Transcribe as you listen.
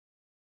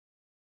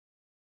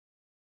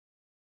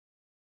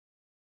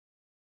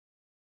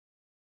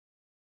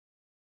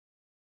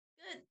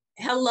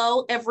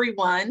Hello,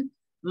 everyone.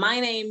 My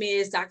name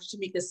is Dr.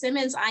 Tamika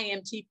Simmons. I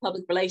am Chief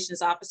Public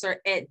Relations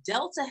Officer at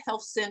Delta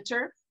Health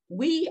Center.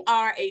 We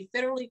are a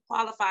federally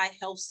qualified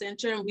health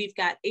center, and we've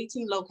got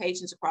 18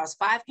 locations across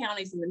 5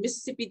 counties in the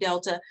Mississippi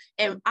Delta.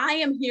 And I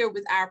am here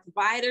with our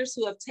providers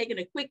who have taken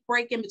a quick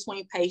break in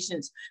between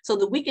patients so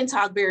that we can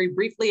talk very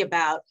briefly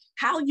about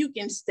how you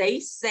can stay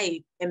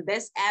safe and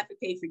best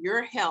advocate for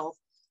your health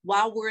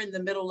while we're in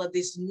the middle of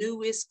this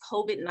newest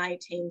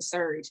COVID-19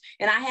 surge.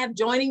 And I have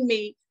joining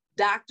me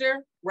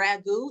Dr.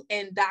 Ragu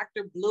and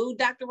Dr. Blue.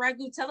 Dr.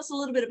 Ragu, tell us a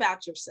little bit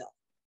about yourself.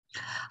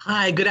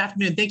 Hi, good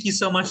afternoon. Thank you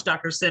so much,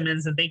 Dr.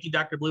 Simmons, and thank you,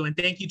 Dr. Blue, and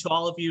thank you to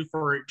all of you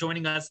for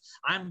joining us.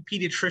 I'm a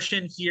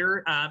pediatrician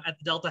here at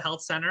the Delta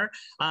Health Center.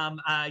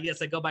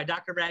 Yes, I go by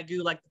Dr.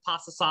 Ragu, like the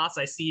pasta sauce.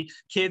 I see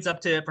kids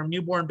from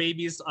newborn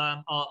babies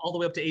all the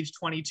way up to age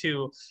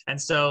 22. And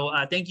so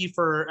thank you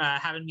for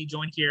having me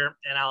join here,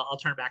 and I'll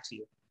turn it back to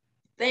you.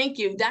 Thank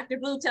you. Dr.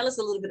 Blue, tell us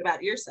a little bit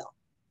about yourself.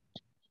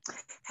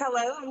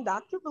 Hello, I'm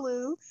Dr.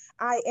 Blue.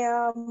 I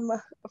am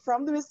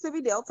from the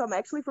Mississippi Delta. I'm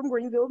actually from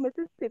Greenville,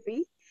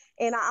 Mississippi.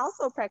 And I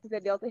also practice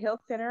at Delta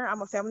Health Center.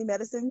 I'm a family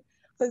medicine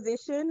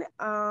physician.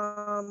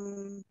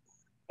 And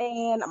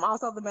I'm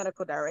also the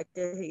medical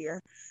director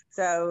here.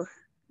 So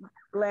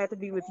glad to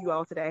be with you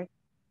all today.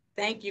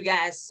 Thank you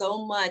guys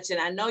so much. And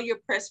I know you're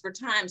pressed for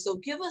time. So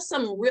give us a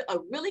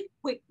really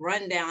quick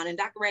rundown. And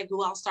Dr.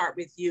 Ragu, I'll start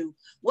with you.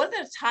 What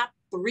are the top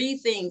 3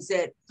 things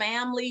that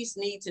families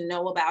need to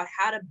know about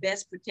how to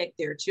best protect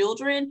their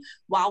children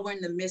while we're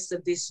in the midst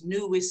of this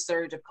newest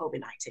surge of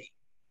COVID-19?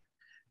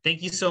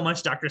 Thank you so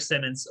much, Dr.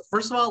 Simmons.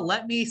 First of all,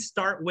 let me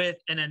start with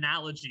an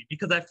analogy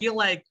because I feel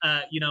like,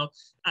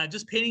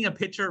 just painting a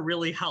picture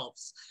really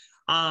helps.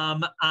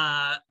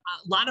 A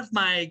lot of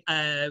my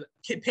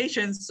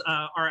patients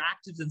are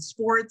active in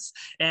sports,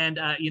 and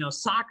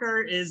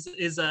soccer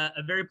is a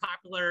very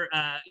popular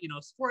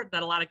sport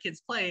that a lot of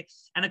kids play.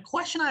 And a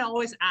question I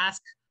always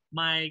ask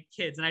my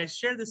kids, and I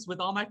share this with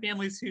all my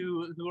families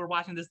who are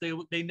watching this,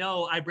 they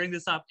know I bring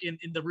this up in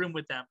the room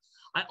with them.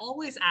 I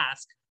always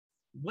ask,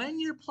 when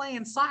you're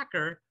playing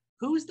soccer,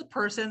 who's the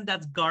person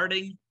that's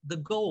guarding the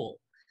goal?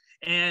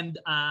 And,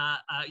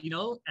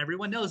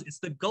 everyone knows it's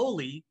the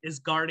goalie is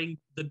guarding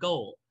the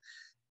goal.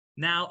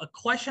 Now, a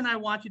question I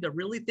want you to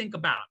really think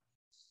about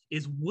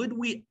is, would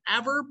we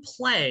ever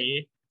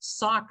play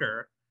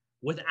soccer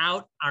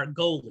without our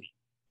goalie?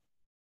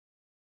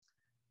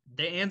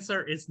 The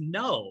answer is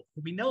no.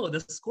 We know the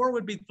score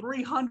would be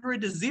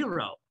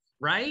 300-0,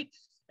 right?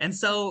 And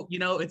so,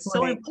 it's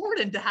so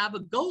important to have a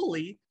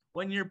goalie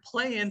when you're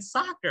playing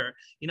soccer.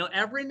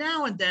 Every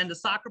now and then the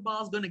soccer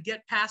ball is going to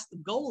get past the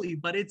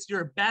goalie, but it's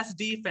your best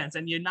defense,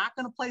 and you're not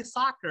going to play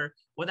soccer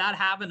without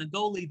having a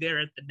goalie there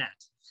at the net.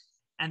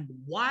 And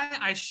why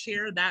I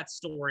share that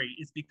story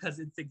is because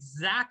it's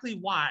exactly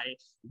why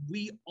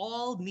we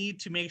all need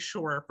to make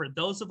sure, for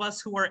those of us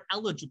who are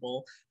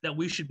eligible, that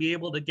we should be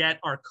able to get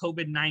our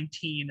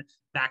COVID-19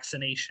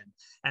 vaccination.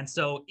 And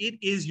so it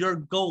is your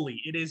goalie,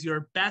 it is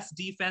your best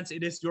defense,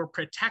 it is your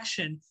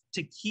protection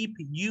to keep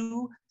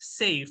you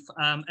safe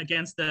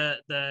against the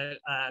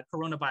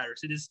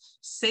coronavirus. It is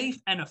safe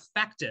and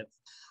effective.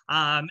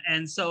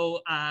 And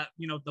so,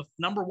 the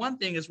number one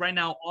thing is right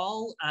now,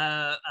 all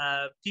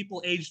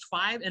people aged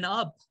 5 and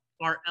up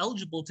are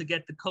eligible to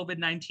get the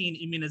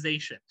COVID-19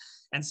 immunization.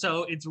 And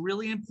so it's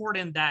really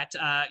important that,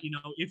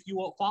 if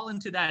you fall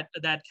into that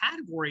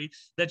category,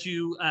 that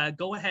you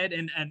go ahead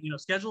and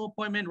schedule an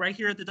appointment right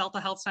here at the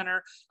Delta Health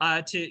Center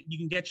you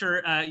can get your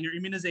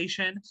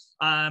immunization.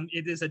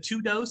 It is a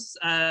 2-dose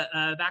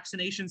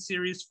vaccination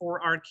series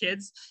for our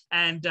kids.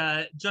 And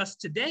just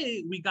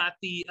today, we got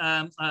the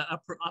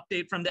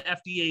update from the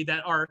FDA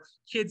that our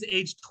kids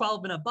aged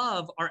 12 and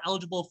above are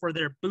eligible for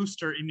their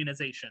booster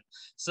immunization.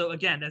 So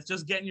again, that's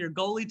just getting your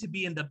goalie to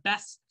be in the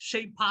best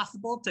shape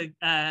possible to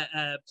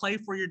play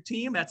for your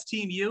team. That's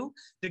Team U,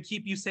 to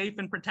keep you safe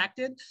and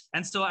protected.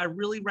 And so I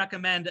really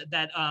recommend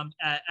that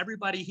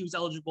everybody who's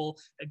eligible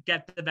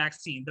get the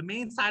vaccine. The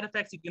main side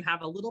effects, you can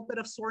have a little bit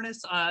of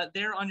soreness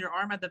there on your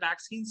arm at the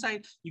vaccine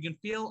site. You can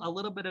feel a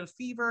little bit of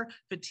fever,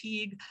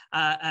 fatigue,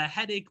 a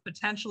headache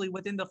potentially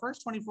within the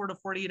first 24 to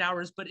 48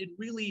 hours, but it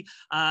really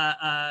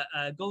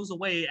goes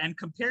away. And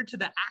compared to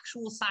the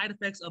actual side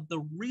effects of the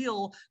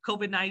real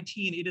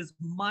COVID-19, it is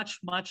much,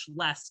 much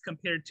less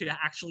compared to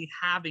actually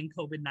having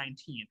COVID-19.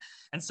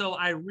 And so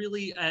I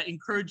really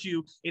encourage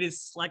you. It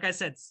is, like I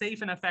said,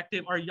 safe and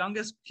effective. Our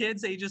youngest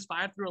kids, ages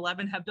 5 through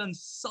 11, have done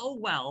so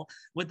well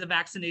with the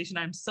vaccination.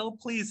 I'm so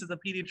pleased as a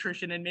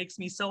pediatrician. It makes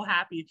me so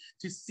happy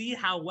to see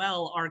how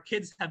well our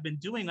kids have been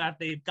doing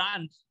after they've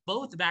gotten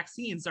both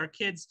vaccines. Our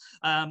kids,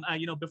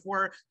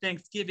 before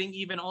Thanksgiving,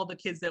 even all the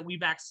kids that we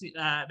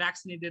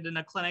vaccinated in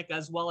a clinic,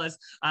 as well as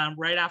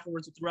right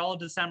afterwards through all of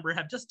December,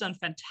 have just done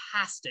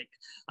fantastic.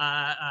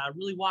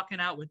 Really walking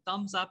out with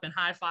thumbs up and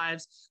high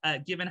fives,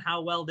 given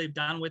how well they've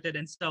done with it.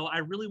 And so I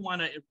really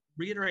want to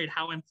reiterate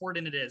how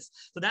important it is.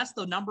 So that's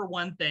the number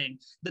one thing.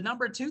 The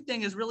number two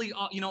thing is really,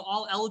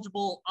 all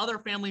eligible other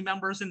family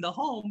members in the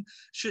home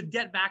should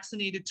get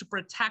vaccinated to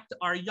protect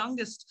our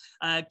youngest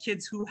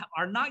kids who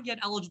are not yet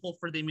eligible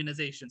for the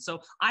immunization.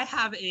 So I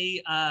have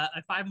a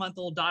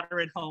 5-month-old daughter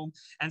at home.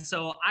 And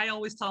so I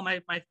always tell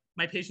my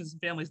patients and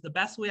families, the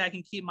best way I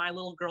can keep my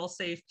little girl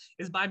safe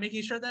is by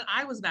making sure that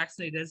I was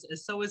vaccinated.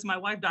 As so is my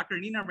wife, Dr.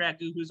 Nina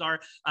Ragu, who's our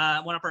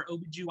one of our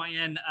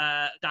OBGYN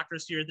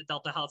doctors here at the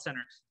Delta Health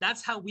Center.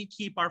 That's how we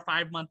keep our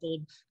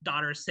 5-month-old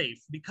daughter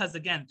safe, because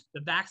again,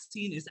 the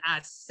vaccine is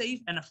as safe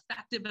and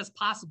effective as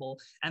possible.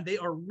 And they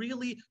are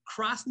really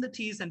crossing the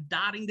T's and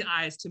dotting the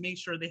I's to make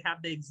sure they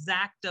have the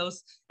exact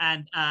dose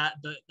and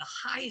the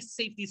highest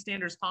safety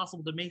standards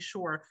possible to make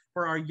sure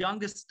for our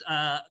youngest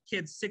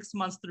kids, 6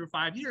 months through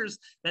 5 years,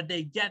 that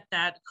they get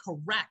that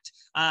correct.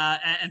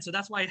 And so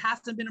that's why it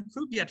hasn't been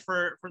approved yet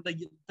for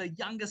the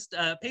youngest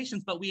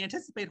patients, but we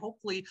anticipate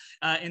hopefully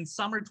in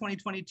summer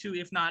 2022,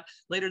 if not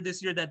later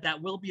this year,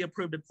 that will be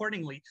approved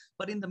accordingly.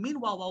 But in the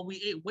meanwhile, while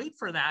we wait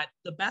for that,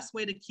 the best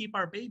way to keep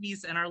our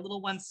babies and our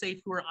little ones safe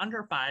who are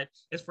under 5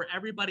 is for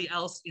everybody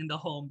else in the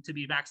home to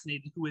be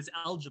vaccinated who is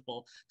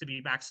eligible to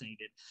be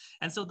vaccinated.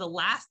 And so the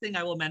last thing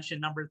I will mention,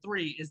 number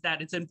 3, is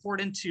that it's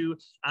important to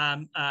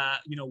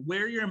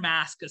wear your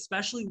mask,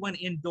 especially when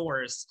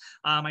indoors.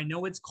 I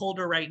know it's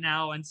colder right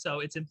now, and so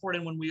it's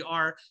important when we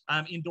are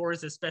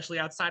indoors, especially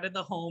outside of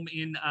the home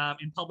in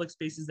public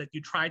spaces, that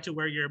you try to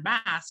wear your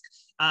mask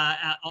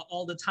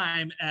all the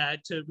time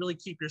to really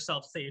keep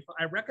yourself safe.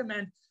 I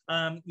recommend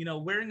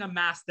wearing a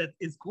mask that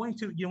is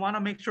you want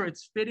to make sure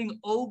it's fitting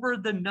over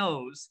the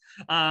nose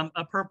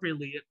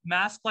appropriately.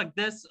 Masks like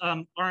this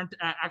aren't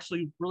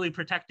actually really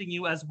protecting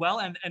you as well,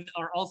 and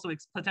are also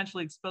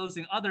potentially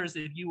exposing others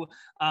if you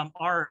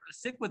are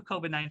sick with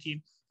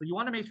COVID-19. So you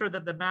want to make sure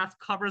that the mask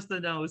covers the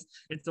nose.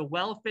 It's a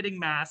well-fitting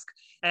mask.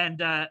 And,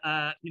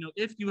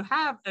 if you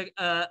have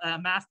a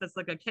mask that's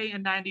like a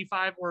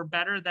KN95 or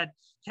better that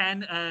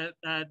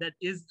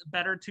is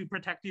better to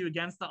protect you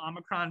against the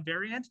Omicron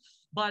variant,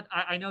 but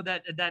I know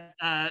that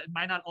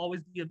might not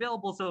always be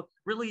available. So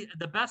really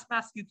the best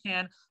mask you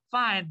can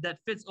find that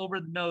fits over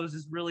the nose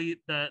is really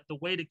the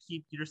way to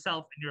keep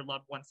yourself and your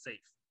loved ones safe.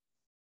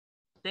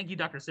 Thank you,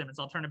 Dr. Simmons.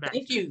 I'll turn it back.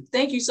 Thank you.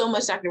 Thank you so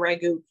much, Dr.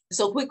 Ragu.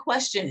 So quick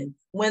question.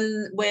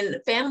 When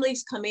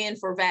families come in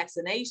for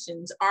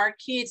vaccinations, are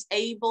kids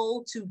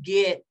able to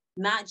get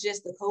not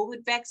just the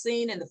COVID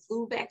vaccine and the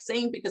flu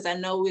vaccine? Because I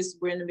know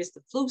we're in the midst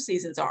of flu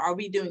season. So are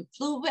we doing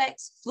flu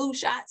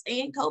shots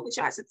and COVID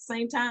shots at the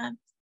same time?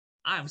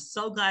 I'm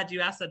so glad you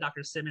asked that,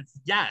 Dr. Simmons.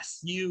 Yes,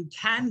 you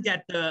can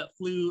get the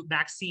flu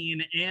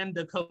vaccine and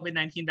the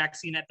COVID-19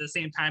 vaccine at the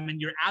same time.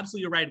 And you're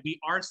absolutely right. We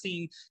are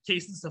seeing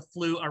cases of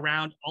flu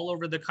around all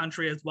over the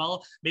country as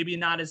well. Maybe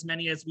not as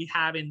many as we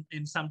have in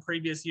some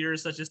previous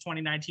years, such as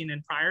 2019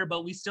 and prior,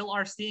 but we still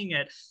are seeing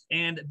it.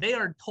 And they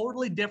are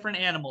totally different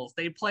animals.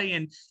 They play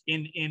in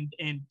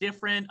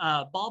different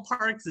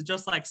ballparks.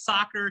 Just like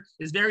soccer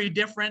is very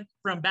different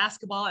from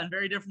basketball and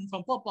very different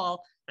from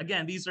football.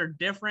 Again, these are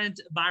different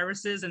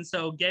viruses, and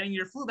so getting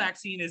your flu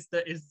vaccine is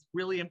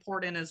really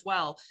important as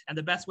well. And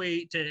the best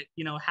way to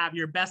have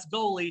your best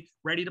goalie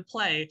ready to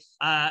play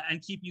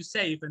and keep you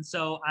safe. And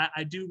so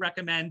I do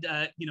recommend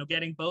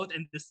getting both.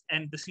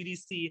 And the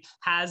CDC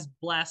has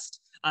blessed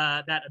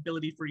that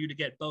ability for you to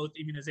get both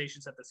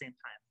immunizations at the same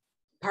time.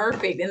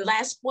 Perfect. And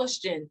last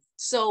question.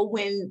 So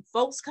when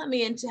folks come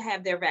in to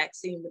have their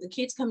vaccine, when the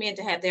kids come in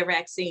to have their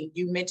vaccine,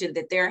 you mentioned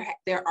that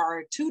there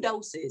are 2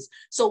 doses.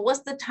 So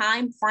what's the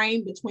time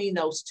frame between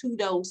those 2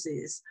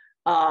 doses,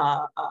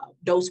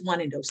 dose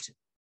 1 and dose 2?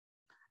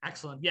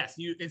 Excellent. Yes,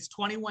 it's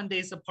 21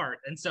 days apart.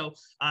 And so,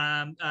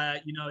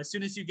 as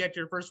soon as you get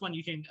your first one,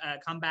 you can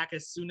come back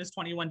as soon as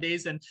 21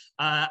 days. And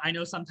I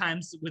know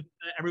sometimes with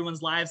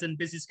everyone's lives and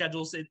busy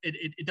schedules,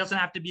 it doesn't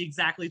have to be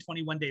exactly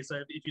 21 days. So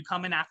if you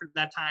come in after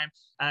that time,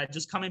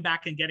 just coming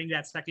back and getting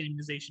that second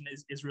immunization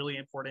is really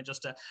important,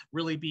 just to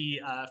really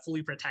be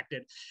fully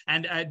protected.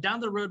 And down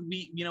the road,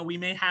 we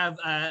may have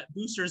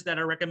boosters that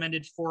are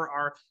recommended for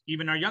our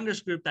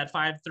youngest group, that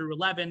 5 through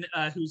 11,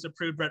 who's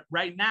approved. But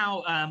right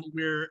now,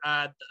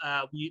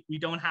 we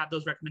don't have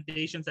those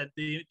recommendations, that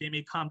they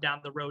may come down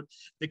the road.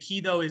 The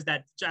key though is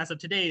that as of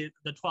today,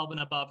 the 12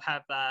 and above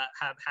have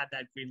had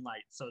that green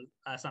light. So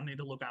something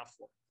to look out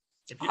for.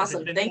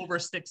 Awesome. It's been over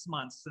 6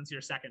 months since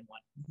your second one.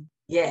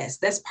 Yes,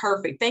 that's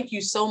perfect. Thank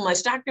you so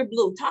much. Dr.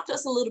 Blue, talk to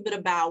us a little bit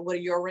about what are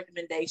your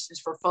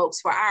recommendations for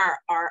folks, for our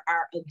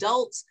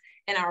adults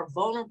and our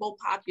vulnerable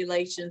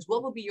populations.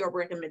 What would be your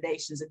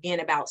recommendations,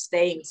 again, about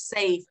staying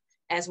safe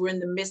as we're in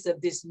the midst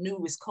of this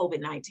newest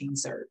COVID-19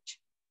 surge?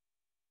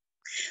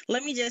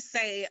 Let me just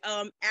say,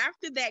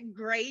 after that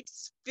great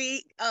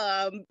speech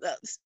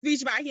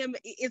by him,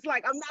 it's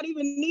like I'm not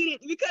even needed,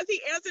 because he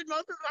answered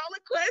most of all the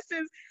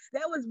questions.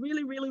 That was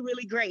really, really,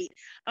 really great.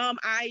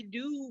 I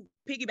do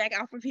piggyback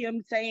off of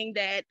him saying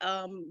that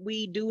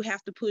we do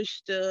have to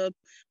push the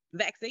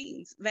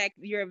vaccines,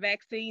 your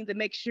vaccines, and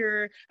make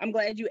sure. I'm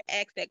glad you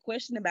asked that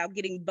question about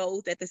getting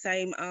both at the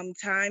same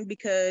time,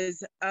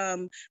 because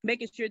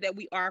making sure that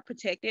we are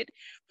protected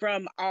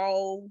from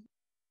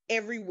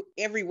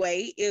every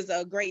way is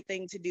a great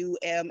thing to do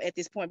at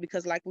this point,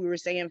 because like we were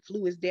saying,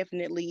 flu is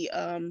definitely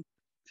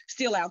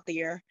still out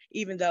there,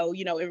 even though,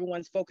 you know,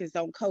 everyone's focused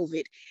on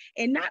COVID.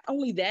 And not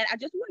only that, I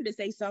just wanted to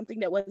say something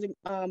that wasn't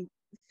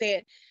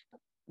said.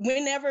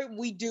 Whenever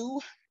we do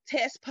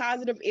test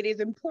positive, it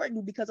is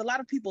important, because a lot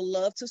of people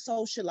love to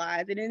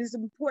socialize, and it is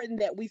important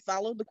that we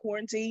follow the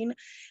quarantine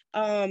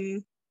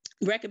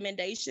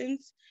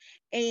recommendations,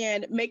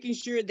 and making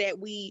sure that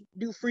we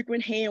do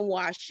frequent hand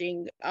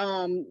washing.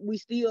 We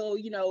still,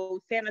 you know,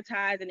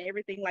 sanitize and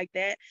everything like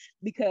that,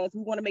 because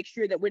we want to make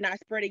sure that we're not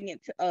spreading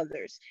it to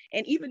others.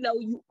 And even though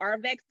you are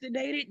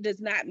vaccinated,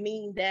 does not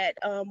mean that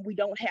we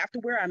don't have to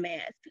wear a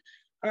mask.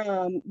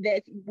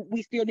 That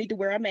we still need to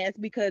wear a mask,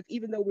 because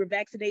even though we're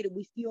vaccinated,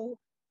 we still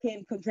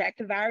can contract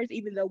the virus,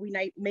 even though we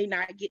may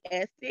not get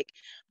as sick,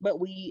 but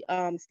we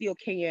still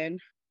can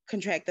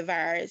contract the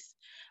virus.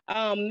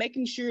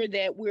 Making sure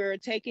that we're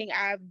taking,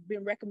 I've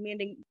been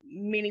recommending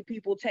many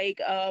people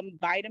take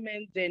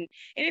vitamins and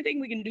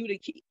anything we can do to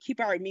keep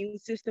our immune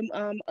system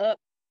up.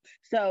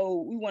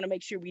 So we want to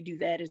make sure we do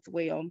that as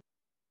well.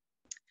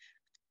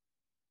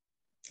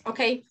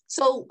 Okay,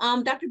 so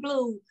Dr.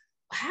 Blue,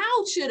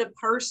 how should a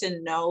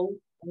person know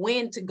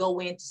when to go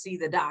in to see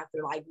the doctor?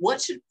 Like,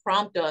 what should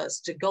prompt us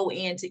to go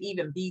in to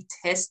even be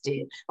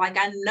tested? Like,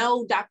 I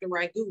know Dr.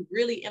 Ragu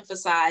really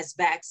emphasized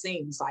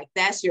vaccines. Like,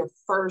 that's your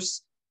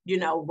first, you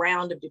know,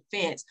 round of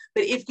defense.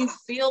 But if you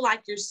feel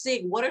like you're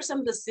sick, what are some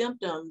of the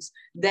symptoms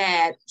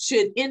that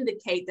should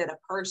indicate that a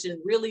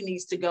person really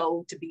needs to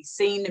go to be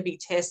seen, to be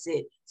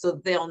tested, so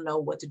they'll know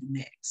what to do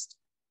next?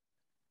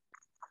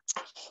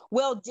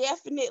 Well,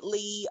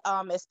 definitely,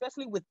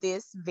 especially with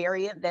this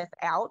variant that's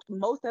out,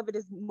 most of it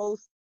is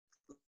mostly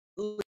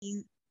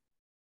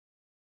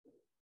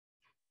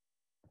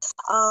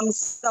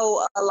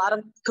so a lot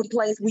of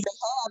complaints we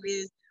have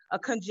is a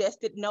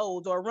congested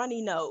nose or a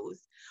runny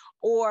nose,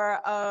 or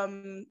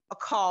a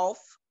cough,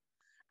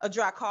 a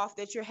dry cough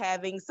that you're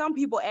having. Some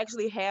people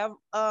actually have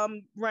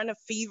run a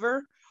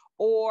fever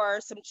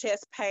or some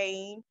chest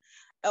pain.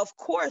 Of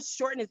course,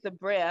 shortness of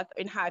breath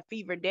and high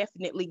fever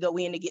definitely go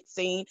in to get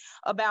seen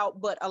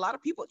about, but a lot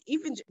of people,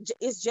 even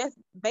it's just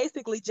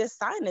basically just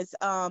sinus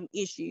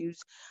issues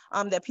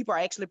that people are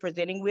actually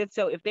presenting with.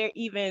 So if they're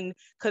even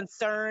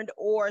concerned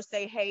or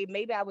say, hey,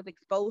 maybe I was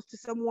exposed to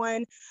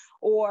someone,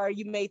 or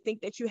you may think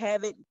that you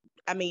have it,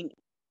 I mean,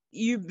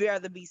 you'd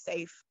rather be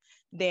safe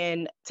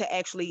than to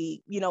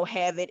actually, you know,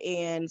 have it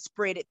and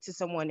spread it to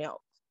someone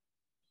else.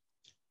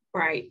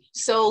 Right.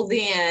 So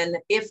then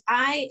if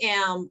I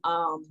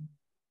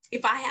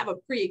have a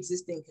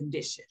pre-existing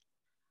condition,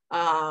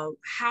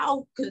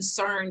 how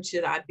concerned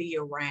should I be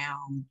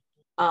around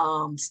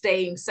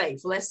staying safe?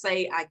 Let's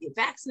say I get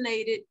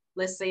vaccinated.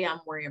 Let's say I'm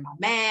wearing my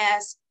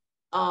mask.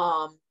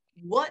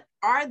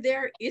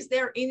 Is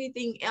there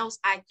anything else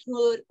I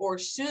could or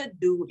should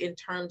do in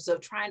terms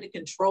of trying to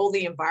control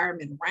the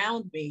environment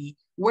around me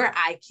where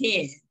I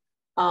can,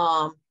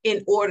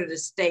 in order to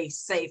stay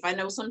safe? I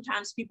know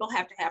sometimes people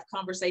have to have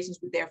conversations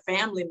with their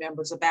family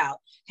members about,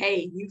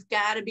 hey, you've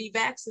got to be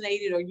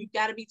vaccinated, or you've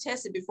got to be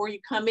tested before you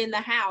come in the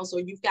house,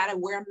 or you've got to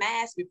wear a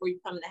mask before you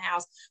come in the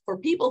house. For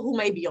people who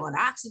may be on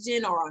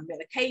oxygen or on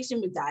medication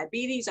with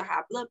diabetes or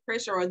high blood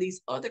pressure or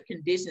these other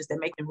conditions that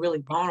make them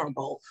really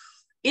vulnerable,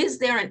 is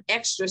there an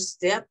extra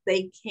step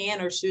they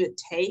can or should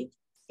take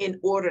in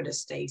order to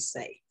stay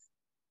safe?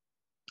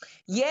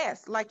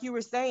 Yes, like you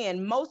were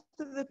saying, most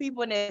of the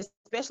people, and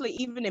especially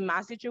even in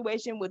my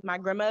situation with my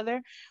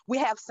grandmother, we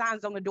have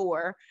signs on the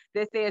door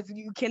that says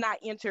you cannot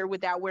enter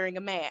without wearing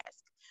a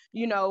mask.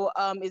 You know,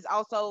 it's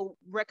also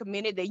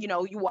recommended that, you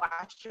know, you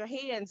wash your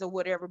hands or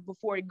whatever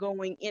before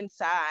going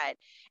inside,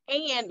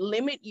 and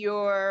limit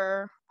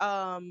your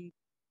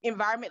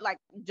environment. Like,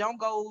 don't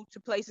go to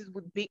places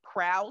with big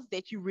crowds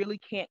that you really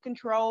can't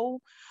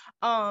control.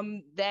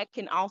 That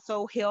can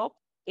also help.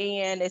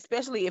 And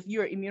especially if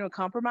you're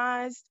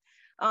immunocompromised,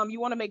 you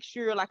want to make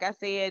sure, like I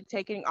said,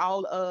 taking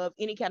all of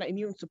any kind of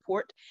immune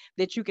support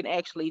that you can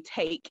actually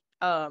take.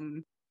 But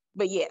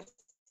yes,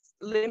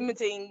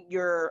 limiting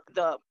your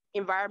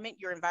environment,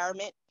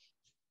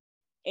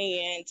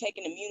 and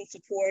taking immune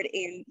support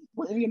and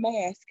wearing your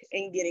mask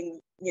and getting,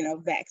 you know,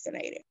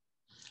 vaccinated.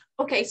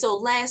 Okay, so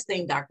last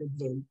thing, Dr.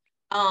 Blue.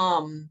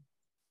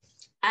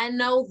 I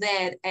know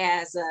that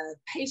as a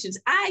patient,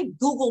 I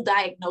Google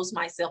diagnose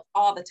myself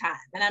all the time,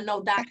 and I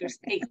know doctors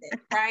hate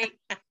that, right?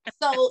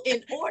 So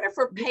in order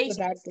for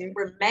patients to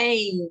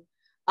remain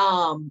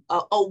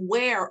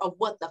aware of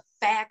what the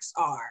facts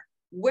are,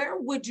 where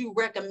would you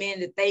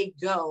recommend that they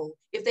go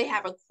if they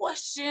have a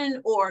question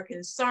or a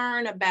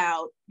concern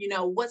about, you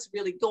know, what's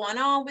really going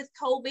on with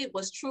COVID,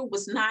 what's true,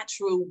 what's not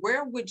true?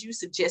 Where would you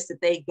suggest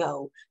that they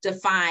go to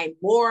find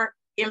more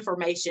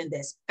information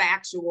that's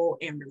factual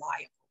and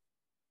reliable?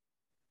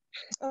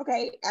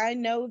 Okay, I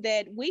know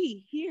that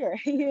we here,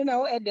 you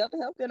know, at Delta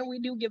Health Center, we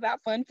do give out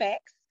fun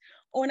facts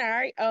on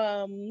our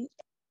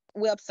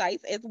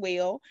websites as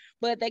well,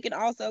 but they can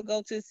also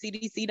go to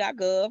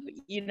cdc.gov.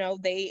 You know,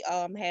 they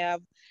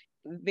have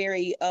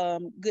very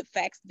good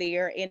facts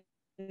there in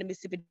the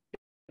Mississippi.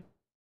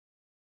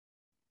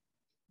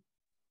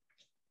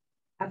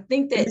 I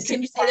think that, Mississippi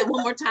can you say that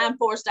one more time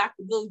for us,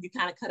 Dr. Blue? You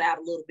kind of cut out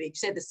a little bit. You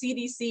said the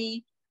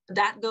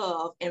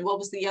cdc.gov, and what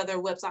was the other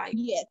website?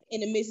 Yes,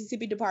 in the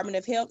Mississippi Department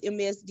of Health,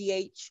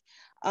 MSDH,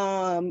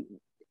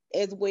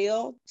 as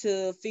well,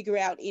 to figure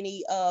out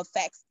any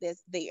facts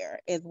that's there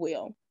as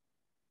well.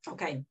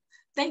 Okay.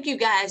 Thank you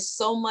guys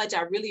so much.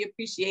 I really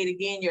appreciate,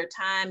 again, your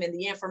time and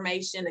the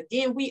information.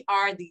 Again, we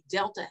are the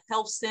Delta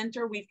Health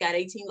Center. We've got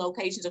 18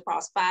 locations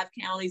across 5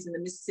 counties in the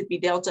Mississippi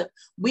Delta.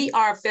 We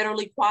are a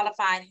federally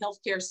qualified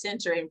healthcare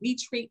center, and we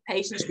treat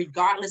patients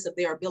regardless of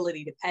their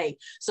ability to pay.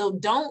 So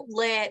don't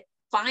let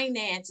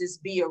finances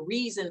be a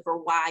reason for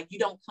why you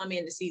don't come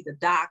in to see the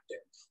doctor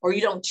or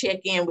you don't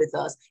check in with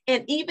us.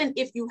 And even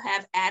if you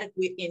have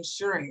adequate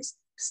insurance,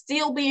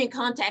 still be in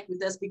contact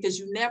with us, because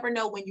you never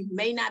know when you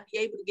may not be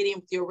able to get in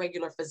with your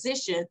regular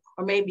physician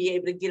or may be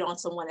able to get on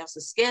someone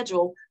else's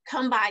schedule.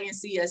 Come by and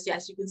see us.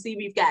 Yes, you can see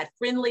we've got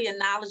friendly and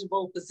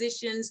knowledgeable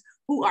physicians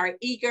who are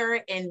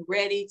eager and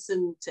ready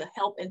to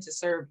help and to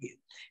serve you.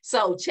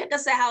 So check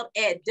us out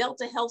at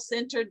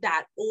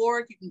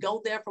deltahealthcenter.org. You can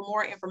go there for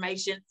more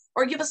information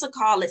or give us a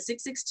call at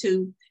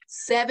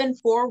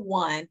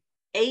 662-741-8800.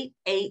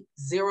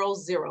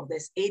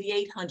 That's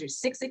 8800,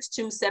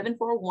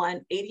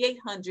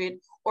 662-741-8800,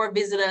 or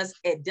visit us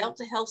at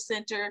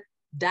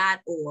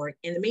deltahealthcenter.org.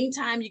 In the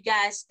meantime, you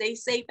guys stay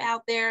safe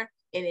out there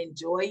and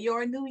enjoy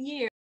your new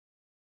year.